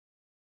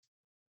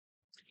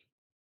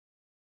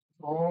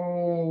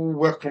Oh,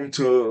 welcome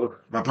to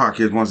my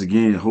podcast once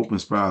again. Hope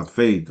inspires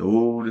faith.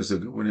 Oh, this is a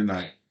good one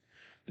tonight.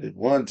 The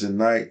one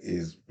tonight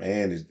is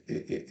man,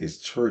 it's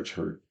church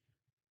hurt.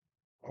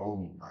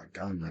 Oh my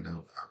God,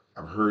 man,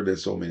 I've heard that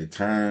so many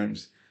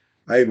times.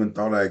 I even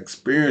thought I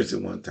experienced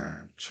it one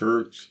time.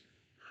 Church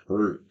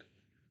hurt.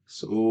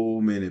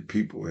 So many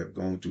people have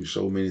gone through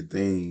so many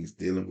things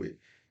dealing with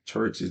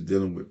churches,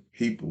 dealing with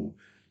people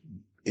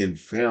in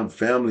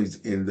families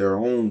in their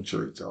own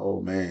church.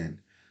 Oh man,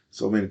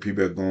 so many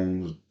people have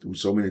gone through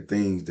so many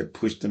things that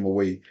pushed them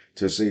away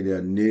to say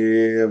they'll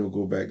never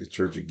go back to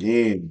church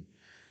again.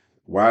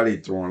 Why are they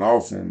throwing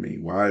off on me?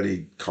 Why are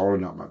they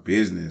calling out my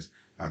business?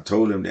 I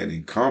told them that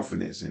in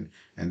confidence, and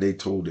they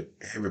told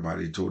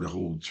everybody, they told the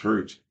whole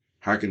church.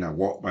 How can I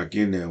walk back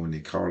in there when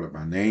they called out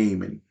my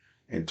name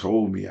and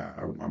told me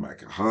I'm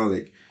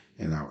alcoholic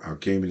and I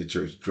came into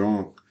church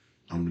drunk?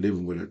 I'm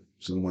living with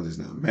someone that's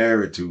not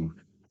married to.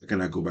 How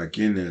can I go back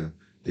in there?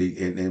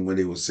 And when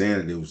they were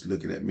saying it, they was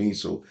looking at me.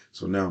 So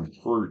now I'm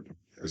hurt.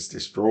 It's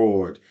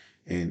destroyed,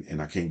 and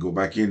I can't go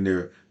back in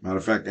there. Matter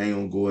of fact, I ain't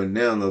gonna go in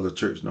there another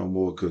church no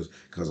more because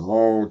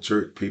all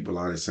church people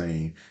are the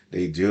same.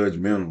 They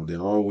judgmental. They're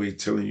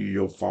always telling you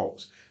your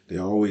faults. They're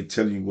always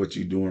telling you what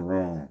you're doing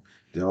wrong.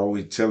 They're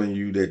always telling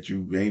you that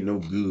you ain't no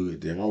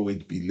good. They're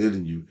always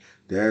belittling you.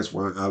 That's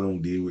why I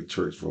don't deal with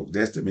church folks.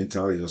 That's the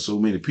mentality of so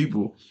many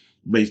people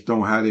based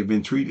on how they've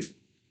been treated.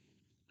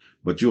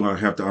 But you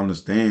have to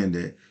understand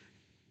that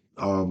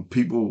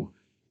people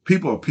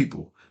are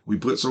people. We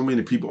put so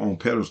many people on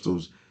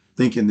pedestals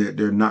thinking that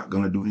they're not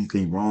going to do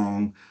anything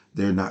wrong.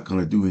 They're not going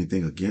to do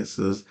anything against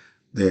us.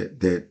 That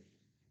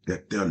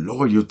they're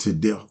loyal to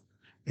death,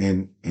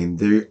 and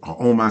they are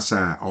on my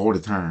side all the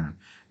time.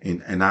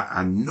 And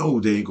I know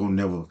they ain't gonna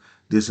never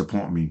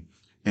disappoint me.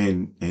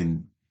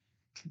 And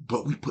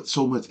but we put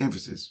so much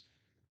emphasis.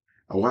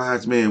 A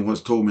wise man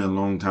once told me a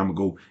long time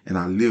ago, and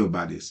I live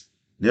by this: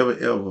 never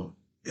ever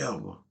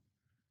ever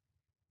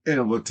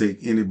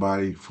take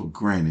anybody for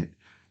granted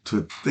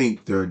to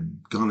think they're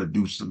gonna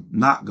do some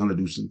not gonna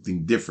do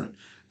something different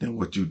than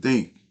what you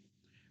think.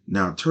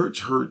 Now,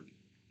 church hurt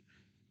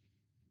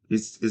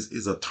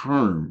is a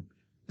term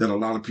that a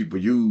lot of people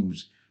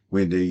use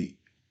when they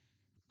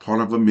part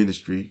of a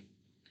ministry,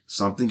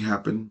 something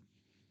happened,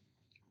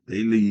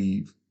 they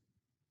leave,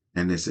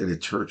 and they say the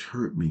church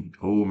hurt me.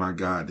 Oh my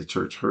God, the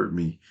church hurt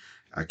me.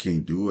 I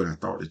can't do it. I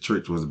thought the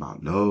church was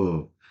about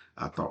love.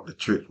 I thought the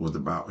church was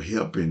about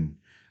helping.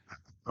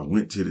 I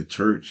went to the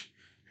church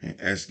and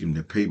asked them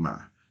to pay my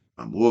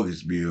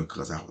mortgage bill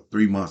because I was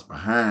 3 months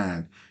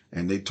behind,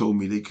 and they told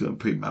me they couldn't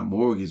pay my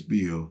mortgage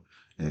bill.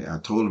 And I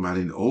told them I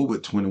didn't owe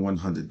but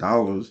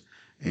 $2,100,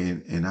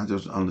 and I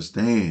just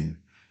understand.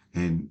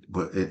 And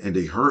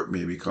they hurt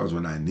me because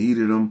when I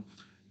needed them,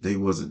 they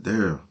wasn't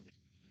there.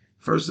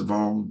 First of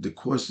all, the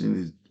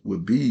question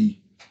would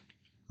be,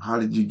 how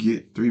did you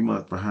get 3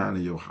 months behind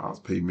in your house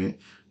payment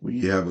when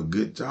you have a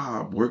good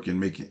job working,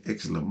 making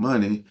excellent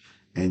money,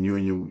 and you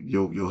and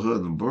your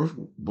husband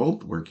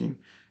both working?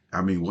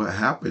 I mean, what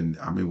happened?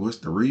 I mean, what's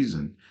the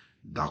reason?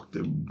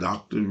 Doctor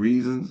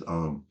reasons,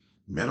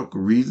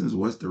 medical reasons.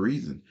 What's the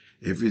reason?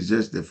 If it's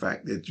just the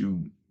fact that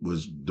you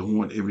was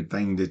doing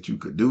everything that you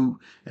could do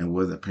and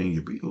wasn't paying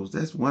your bills,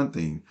 that's one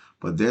thing.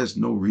 But there's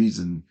no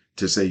reason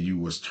to say you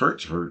was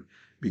church hurt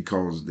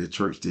because the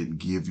church didn't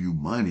give you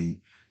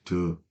money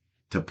to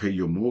pay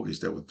your mortgage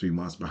that was 3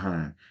 months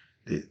behind.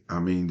 I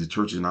mean, the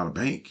church is not a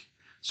bank.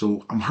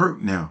 So I'm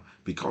hurt now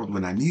because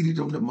when I needed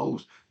them the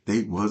most,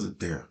 they wasn't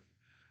there.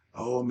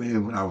 Oh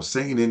man, when I was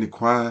singing in the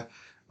choir,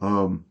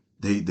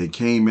 they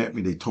came at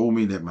me. They told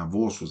me that my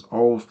voice was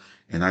off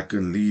and I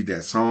couldn't lead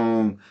that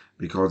song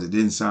because it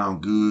didn't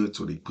sound good.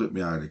 So they put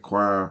me out of the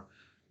choir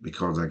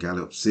because I got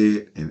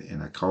upset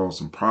and I caused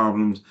some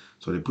problems.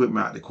 So they put me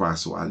out of the choir.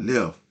 So I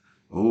left.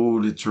 Oh,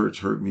 the church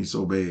hurt me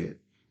so bad.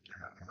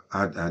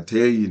 I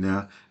tell you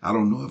now, I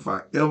don't know if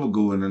I ever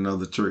go in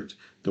another church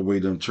the way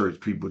them church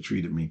people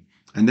treated me.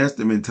 And that's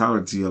the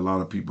mentality a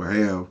lot of people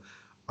have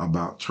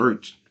about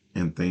church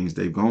and things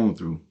they've gone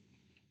through.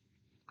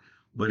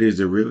 But is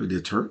it really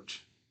the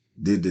church?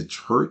 Did the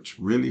church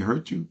really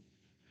hurt you?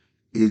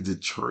 Is the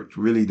church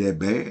really that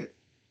bad?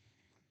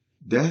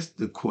 That's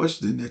the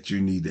question that you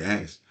need to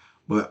ask.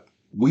 But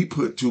we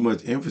put too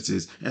much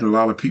emphasis, and a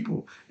lot of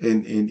people,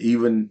 and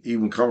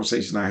even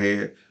conversation I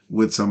had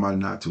with somebody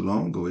not too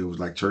long ago, it was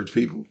like church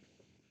people,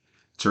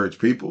 church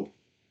people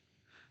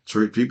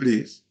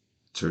this,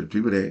 church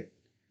people that,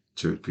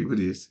 church people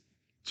this,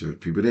 church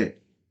people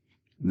that.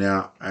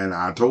 Now, and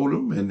I told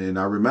them, and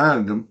I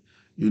reminded them,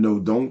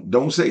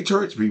 don't say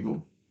church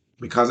people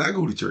because I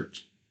go to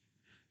church.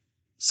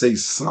 Say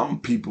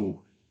some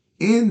people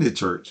in the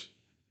church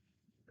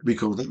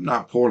because I'm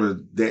not part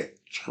of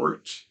that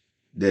church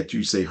that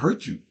you say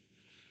hurt you.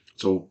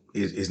 So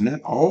it's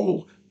not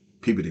all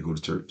people that go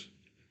to church.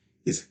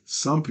 It's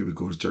some people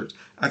go to church.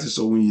 I just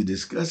so when you're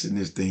discussing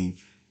this thing,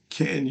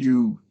 can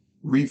you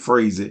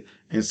rephrase it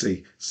and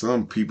say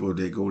some people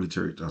that go to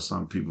church or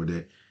some people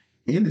that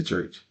in the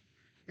church,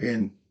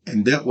 and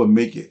that would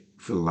make it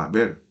feel a lot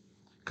better.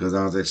 Because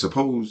I was like,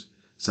 suppose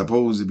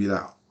supposed to be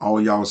like, all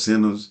y'all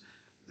sinners,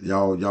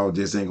 y'all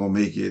just ain't gonna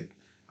make it.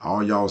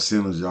 All y'all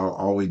sinners, y'all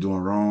always doing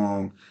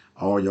wrong.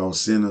 All y'all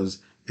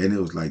sinners. And it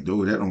was like,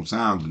 dude, that don't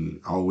sound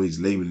good. Always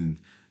labeling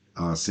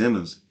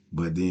sinners,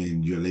 but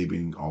then you're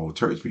labeling all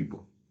church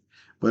people.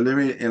 But let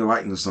me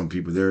enlighten some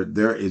people.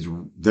 There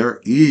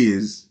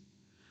is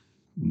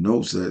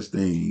no such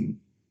thing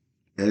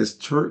as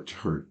church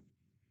hurt,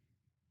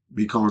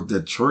 because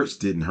the church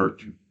didn't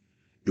hurt you.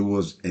 It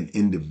was an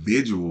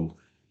individual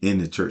in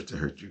the church that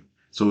hurt you.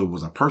 So it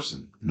was a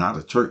person, not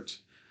a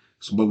church.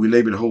 So, but we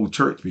label the whole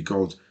church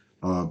because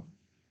uh,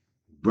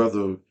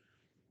 brother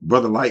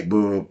brother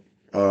Lightbulb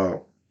uh,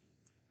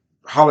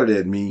 hollered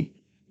at me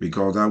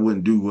because I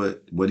wouldn't do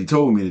what he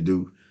told me to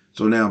do.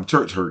 So now I'm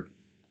church hurt.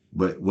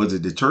 But was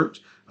it the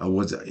church or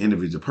was it an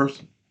individual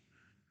person?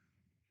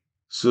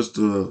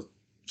 Sister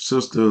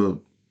Sister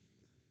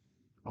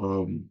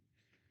um,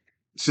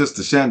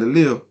 Sister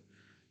Chandelier,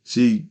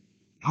 she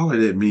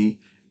hollered at me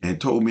and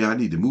told me I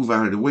need to move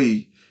out of the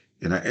way.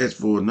 And I asked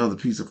for another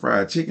piece of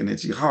fried chicken, and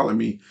she hollered at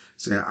me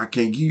saying, I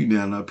can't give you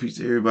now another piece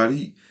that everybody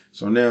eat.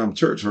 So now I'm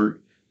church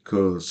hurt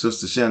because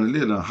Sister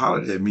Chandelier done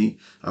hollered at me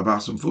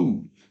about some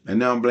food. And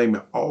now I'm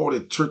blaming all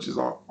the churches,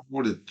 all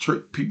the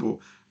church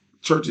people,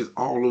 churches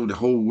all over the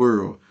whole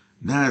world.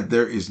 Now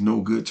there is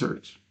no good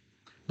church.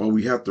 But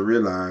we have to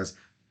realize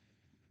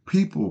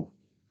people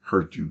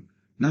hurt you,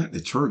 not the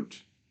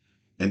church.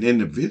 An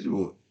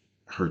individual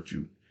hurt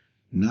you,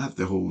 not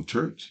the whole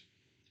church.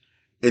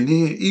 And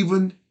then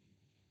even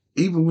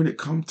when it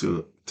comes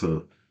to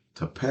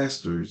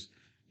pastors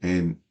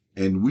and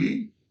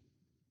we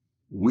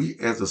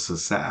as a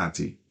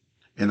society,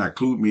 and I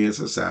include me as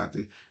a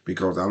society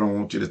because I don't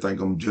want you to think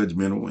I'm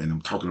judgmental and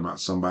I'm talking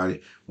about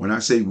somebody. When I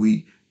say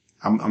we,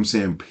 I'm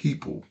saying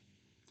people.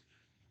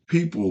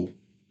 People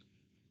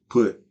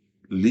put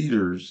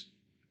leaders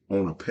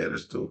on a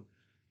pedestal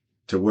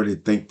to where they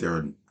think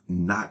they're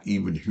not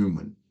even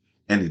human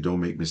and they don't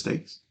make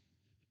mistakes.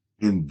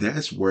 And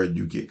that's where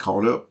you get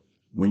caught up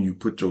when you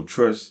put your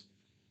trust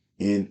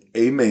in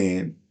a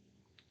man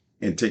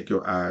and take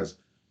your eyes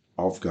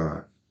off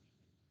God,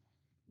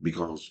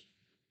 because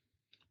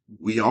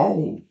we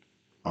all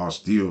are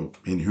still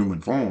in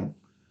human form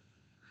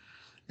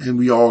and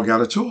we all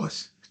got a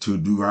choice to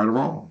do right or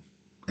wrong.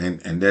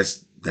 And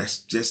that's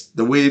just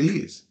the way it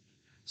is.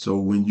 So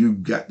when you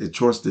got the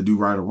choice to do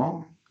right or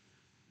wrong,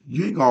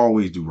 you ain't gonna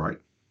always do right.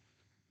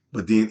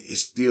 But then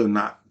it's still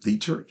not the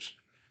church.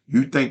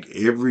 You think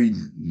every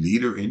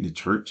leader in the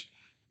church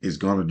is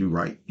gonna do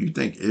right? You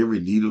think every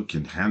leader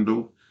can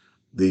handle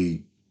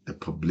the the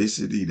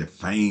publicity, the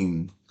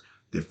fame,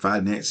 the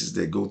finances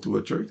that go through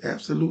a church?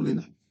 Absolutely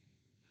not.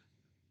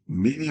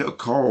 Many are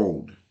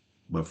called,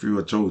 but few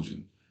are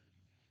chosen.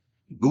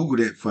 Google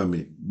that for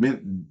me.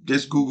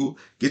 Just Google,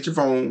 get your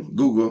phone,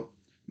 Google.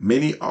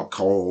 Many are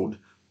called,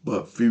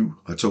 but few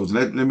are chosen.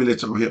 Let me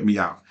let y'all help me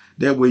out.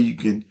 That way you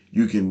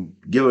can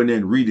go in there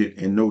and read it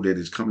and know that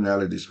it's coming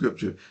out of the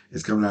scripture.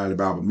 It's coming out of the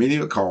Bible. Many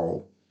are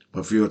called,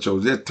 but few are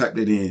chosen. Just type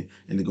that in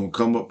and it's gonna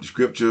come up the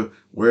scripture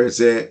where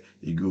it's at.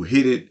 You go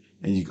hit it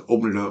and you can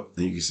open it up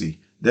and you can see.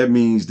 That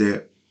means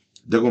that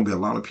there are gonna be a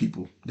lot of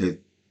people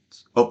that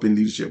up in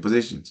leadership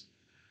positions.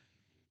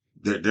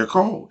 They're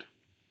called.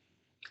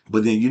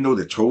 But then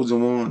the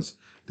chosen ones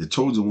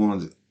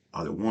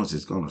are the ones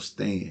that's gonna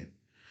stand.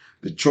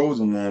 The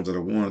chosen ones are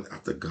the ones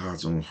after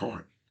God's own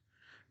heart.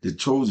 The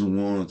chosen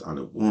ones are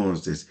the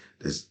ones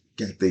that's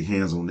got their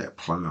hands on that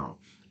plow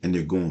and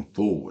they're going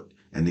forward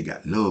and they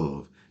got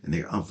love and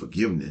they got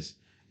unforgiveness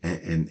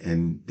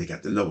and they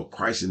got the love of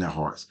Christ in their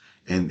hearts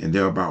and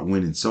they're about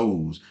winning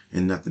souls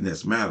and nothing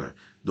else matter.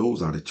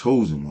 Those are the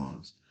chosen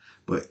ones.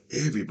 But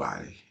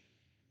everybody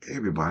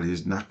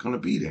is not gonna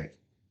be that.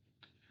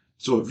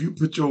 So if you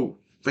put your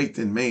faith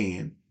in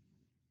man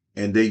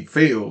and they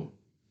fail,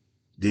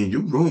 then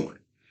you're ruined.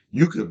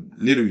 You could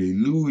literally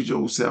lose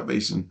your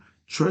salvation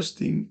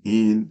trusting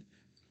in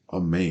a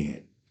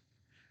man.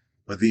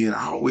 But then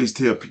I always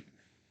tell people,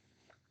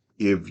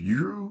 if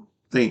you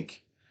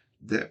think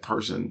that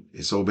person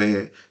is so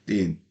bad,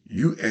 then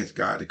you ask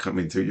God to come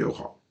into your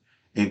heart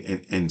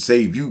and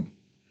save you.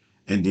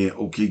 And then,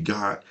 okay,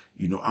 God,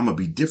 I'm gonna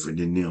be different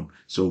than them.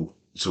 So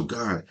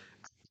God,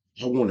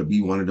 I want to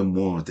be one of them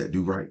ones that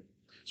do right.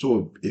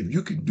 So if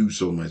you can do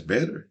so much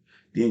better,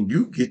 then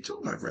you get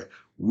your life right.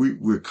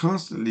 We're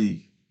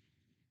constantly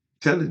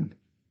telling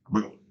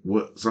about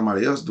what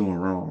somebody else doing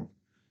wrong,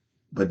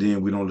 but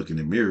then we don't look in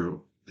the mirror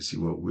to see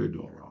what we're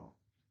doing wrong.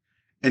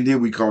 And then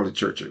we call the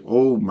church.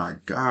 Oh my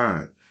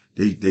God,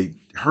 they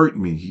hurt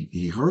me.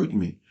 He hurt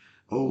me.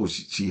 Oh,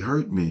 she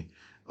hurt me.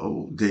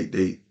 Oh,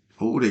 they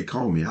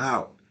called me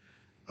out.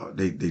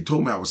 They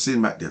told me I was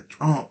sitting back there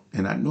drunk,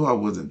 and I know I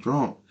wasn't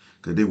drunk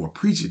because they were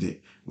preaching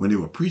it. When they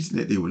were preaching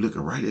it, they were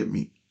looking right at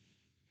me.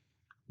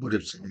 But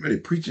if somebody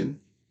preaching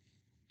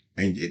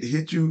and it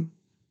hit you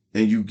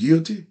and you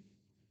guilty,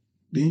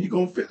 then you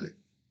gonna feel it.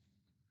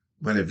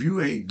 But if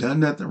you ain't done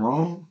nothing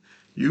wrong,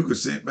 you could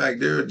sit back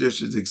there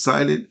just as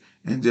excited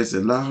and just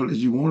as loud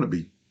as you want to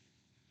be.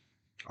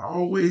 I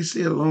always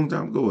said a long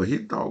time ago, a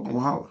hit dog gonna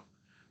holler.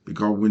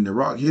 Because when the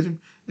rock hit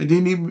him, and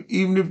then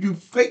even if you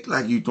fake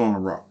like you throwing a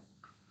rock,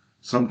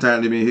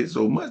 sometimes they been hit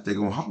so much they're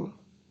gonna holler.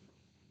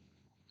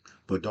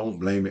 But don't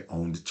blame it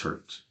on the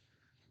church.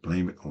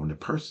 Blame it on the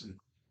person.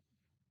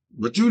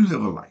 But you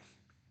live a life.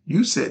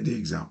 You set the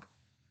example.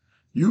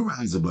 You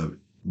rise above it.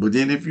 But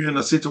then if you're in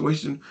a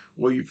situation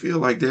where you feel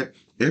like that,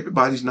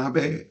 everybody's not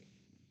bad.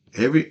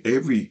 Every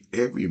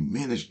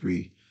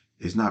ministry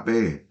is not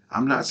bad.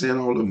 I'm not saying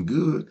all of them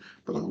good,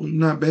 but all of them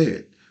not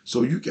bad.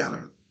 So you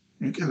gotta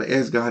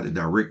ask God to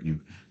direct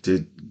you, to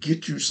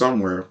get you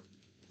somewhere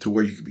to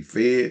where you can be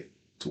fed,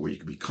 to where you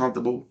can be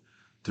comfortable,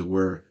 to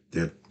where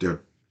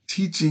they're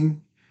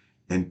teaching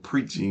and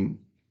preaching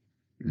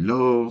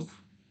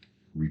love,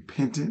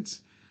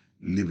 repentance,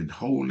 living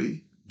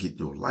holy, get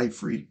your life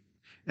free.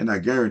 And I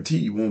guarantee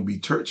you won't be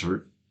church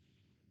hurt,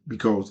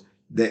 because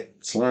that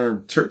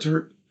slurm church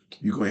hurt,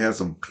 you're gonna have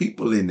some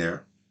people in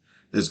there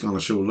that's gonna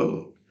show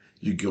love.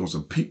 You get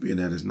some people in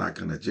there that's not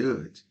gonna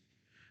judge.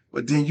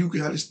 But then you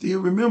gotta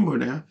still remember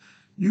now,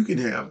 you can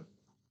have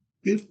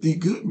 50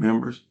 good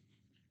members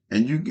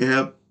and you can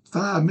have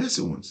 5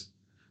 messy ones.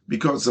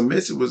 Because some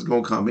messy ones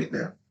gonna come in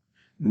there.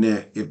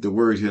 Now, if the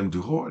word hit them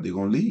too hard, they're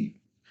gonna leave.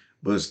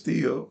 But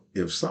still,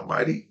 if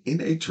somebody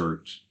in a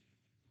church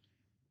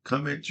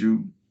come at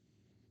you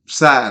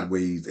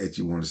sideways, as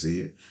you want to say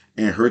it,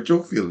 and hurt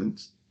your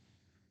feelings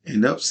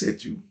and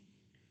upset you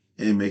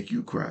and make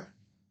you cry,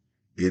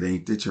 it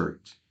ain't the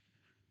church.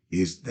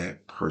 It's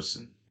that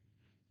person.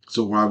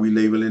 So why are we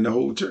labeling the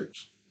whole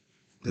church?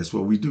 That's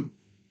what we do.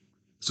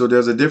 So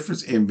there's a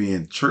difference in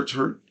being church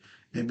hurt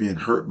and being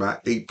hurt by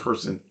a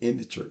person in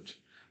the church.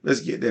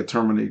 Let's get that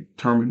terminology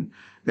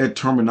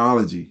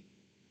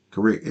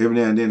correct. Every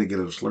now and then I get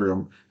a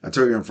slur. I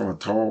tell you, I'm from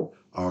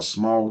a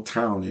small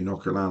town in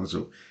North Carolina,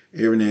 so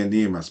every now and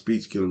then my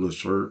speech get a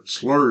little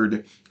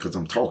slurred because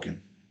I'm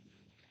talking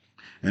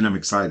and I'm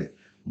excited.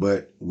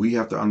 But we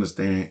have to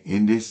understand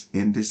in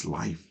this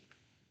life,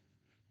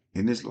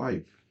 that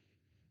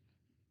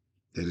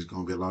there's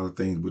going to be a lot of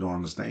things we don't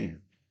understand.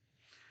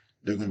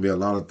 There's going to be a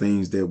lot of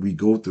things that we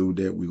go through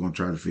that we're going to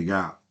try to figure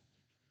out.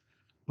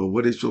 But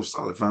what is your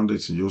solid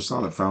foundation? Your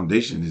solid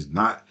foundation is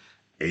not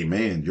a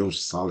man. Your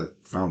solid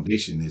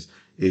foundation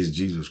is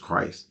Jesus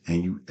Christ.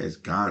 And you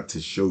ask God to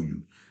show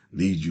you,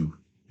 lead you,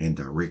 and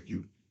direct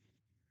you.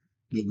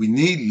 But we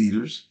need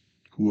leaders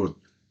who are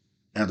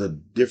at a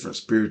different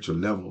spiritual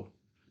level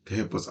to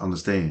help us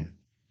understand,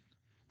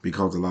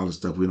 because a lot of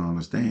stuff we don't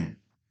understand.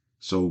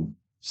 So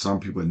some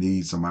people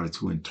need somebody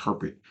to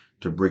interpret,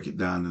 to break it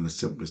down in the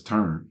simplest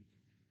term.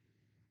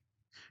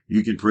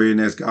 You can pray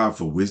and ask God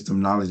for wisdom,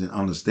 knowledge, and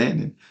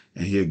understanding,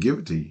 and He'll give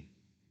it to you.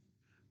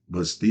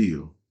 But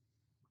still,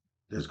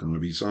 there's going to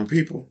be some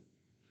people,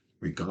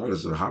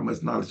 regardless of how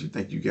much knowledge you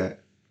think you got,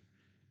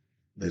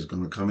 that's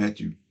going to come at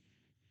you.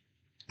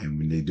 And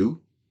when they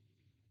do,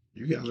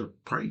 you got to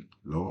pray,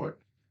 Lord,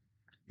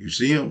 you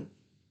see them.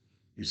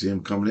 You see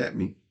them coming at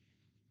me.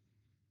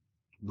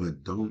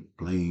 But don't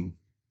blame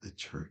the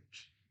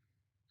church.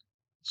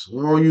 So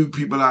all you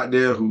people out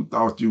there who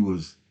thought you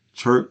was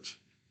church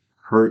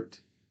hurt,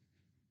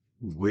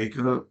 wake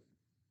up,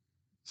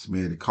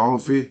 smell the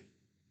coffee,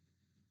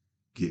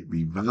 get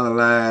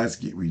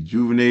revitalized, get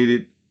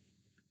rejuvenated,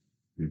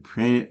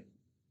 repent,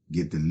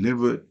 get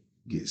delivered,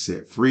 get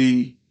set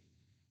free,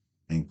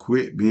 and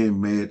quit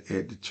being mad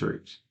at the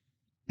church,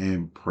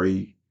 and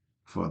pray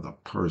for the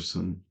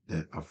person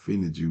that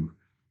offended you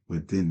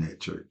within that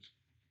church.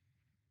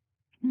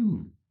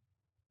 One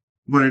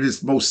of the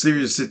most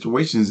serious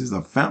situations is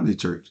a family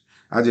church.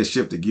 I just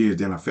shifted gears,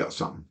 then I felt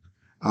something.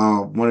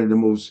 One of the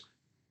most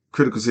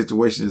critical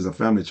situations is a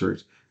family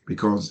church,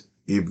 because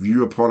if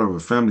you're a part of a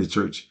family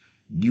church,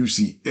 you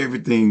see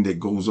everything that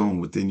goes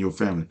on within your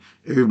family.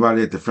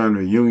 Everybody at the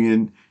family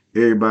reunion,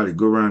 everybody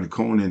go around the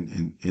corner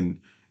and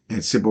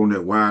sip on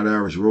that wild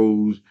Irish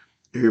rose.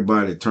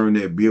 Everybody turn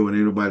that bill when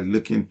ain't nobody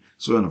looking.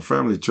 So in a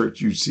family church,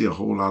 you see a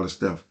whole lot of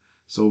stuff.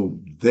 So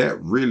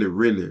that really,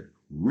 really,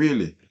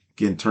 really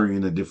can turn you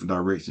in a different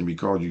direction,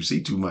 because you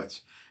see too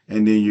much.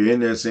 And then you're in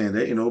there saying,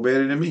 they ain't no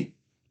better than me.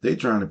 They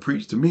trying to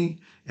preach to me,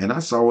 and I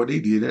saw what they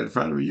did at the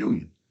family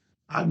reunion.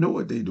 I know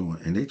what they doing,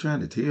 and they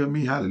trying to tell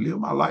me how to live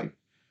my life.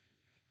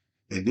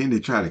 And then they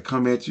try to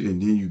come at you, and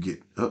then you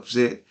get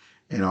upset.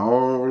 And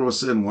all of a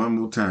sudden, one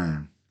more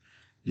time,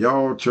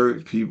 y'all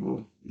church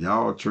people,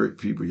 y'all church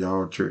people,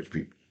 y'all church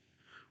people.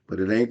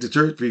 But it ain't the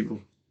church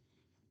people.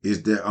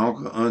 It's that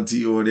uncle,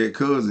 auntie, or that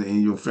cousin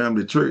in your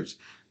family church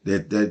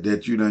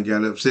that you done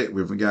got upset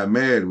with and got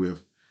mad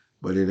with.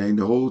 But it ain't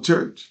the whole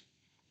church.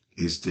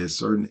 It's just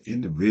certain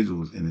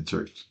individuals in the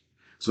church.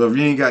 So if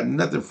you ain't got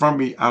nothing from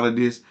me out of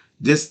this,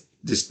 just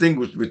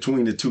distinguish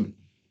between the two.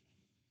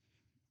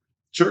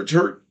 Church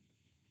hurt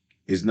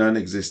is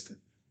non-existent.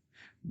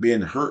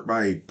 Being hurt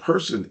by a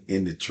person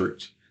in the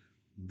church,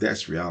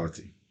 that's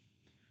reality.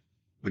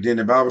 But then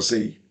the Bible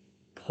say,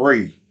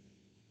 pray.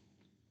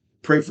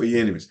 Pray for your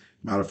enemies.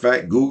 Matter of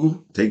fact,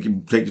 Google, take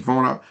your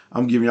phone out.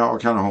 I'm giving you all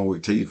kind of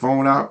homework. Take your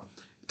phone out,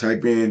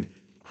 type in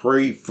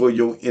pray for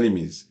your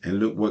enemies, and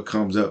look what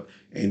comes up.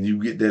 And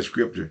you get that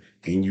scripture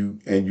and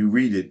you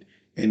read it,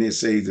 And it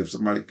says if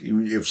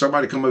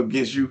somebody come up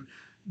against you,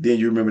 then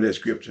you remember that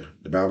scripture.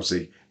 The Bible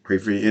say, pray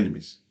for your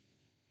enemies.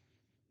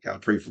 Gotta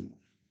pray for them.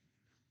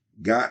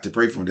 Got to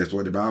pray for them. That's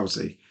what the Bible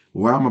say.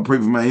 Well, I'm gonna pray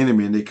for my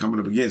enemy and they coming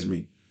up against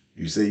me.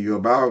 You say you're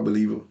a Bible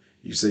believer.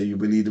 You say you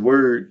believe the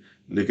word.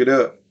 Look it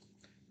up.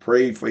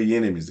 Pray for your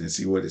enemies and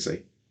see what it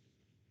say.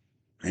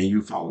 And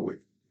you follow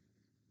it.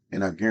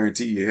 And I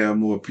guarantee you have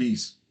more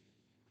peace.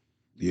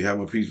 You have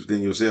more peace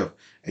within yourself.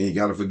 And you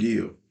gotta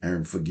forgive.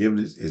 And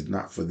forgiveness is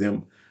not for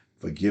them.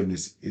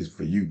 Forgiveness is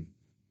for you.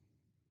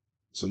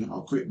 So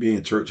y'all quit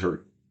being church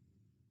hurt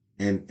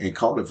and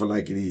call it for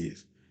like it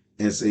is.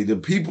 And say the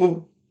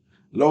people,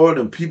 Lord,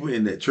 them people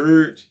in that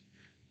church,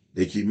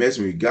 they keep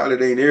messing with me. God,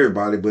 it ain't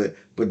everybody, but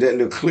that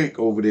little clique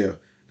over there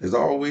that's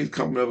always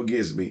coming up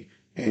against me.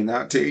 And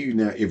I tell you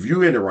now, if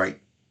you're in the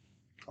right,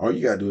 all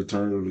you gotta do is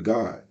turn it over to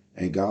God,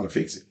 and God will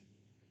fix it.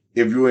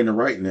 If you're in the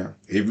right now,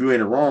 if you're in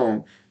the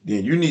wrong,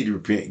 then you need to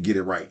repent and get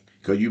it right,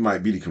 because you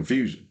might be the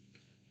confusion.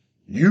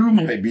 You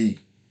might be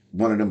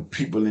one of them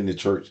people in the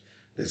church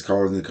that's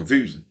causing the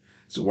confusion.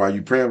 So while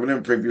you praying for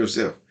them, pray for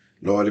yourself.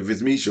 Lord, if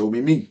it's me, show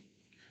me me.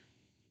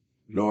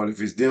 Lord,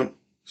 if it's them,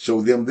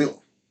 show them them.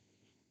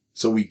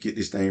 So we get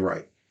this thing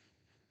right.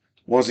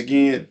 Once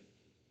again,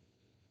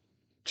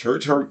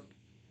 church hurt,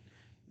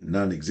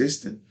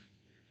 non-existent,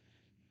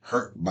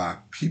 hurt by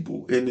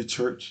people in the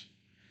church.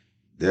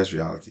 That's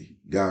reality.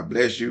 God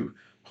bless you.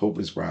 Hope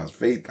inspires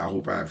faith. I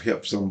hope I've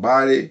helped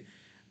somebody.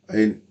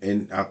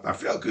 And I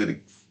felt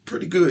good,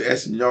 pretty good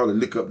asking y'all to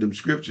look up them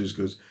scriptures,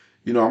 because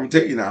I'm gonna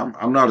tell you now,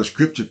 I'm not a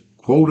scripture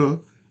quoter.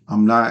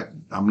 I'm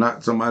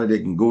not somebody that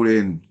can go there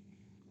and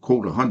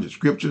quote 100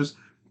 scriptures,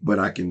 but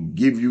I can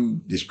give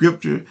you the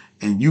scripture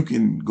and you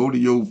can go to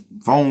your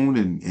phone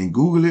and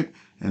Google it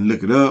and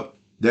look it up.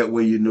 That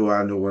way I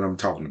know what I'm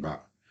talking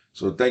about.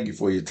 So thank you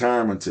for your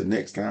time. Until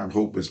next time,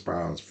 hope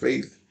inspires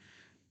faith.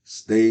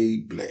 Stay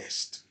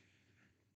blessed.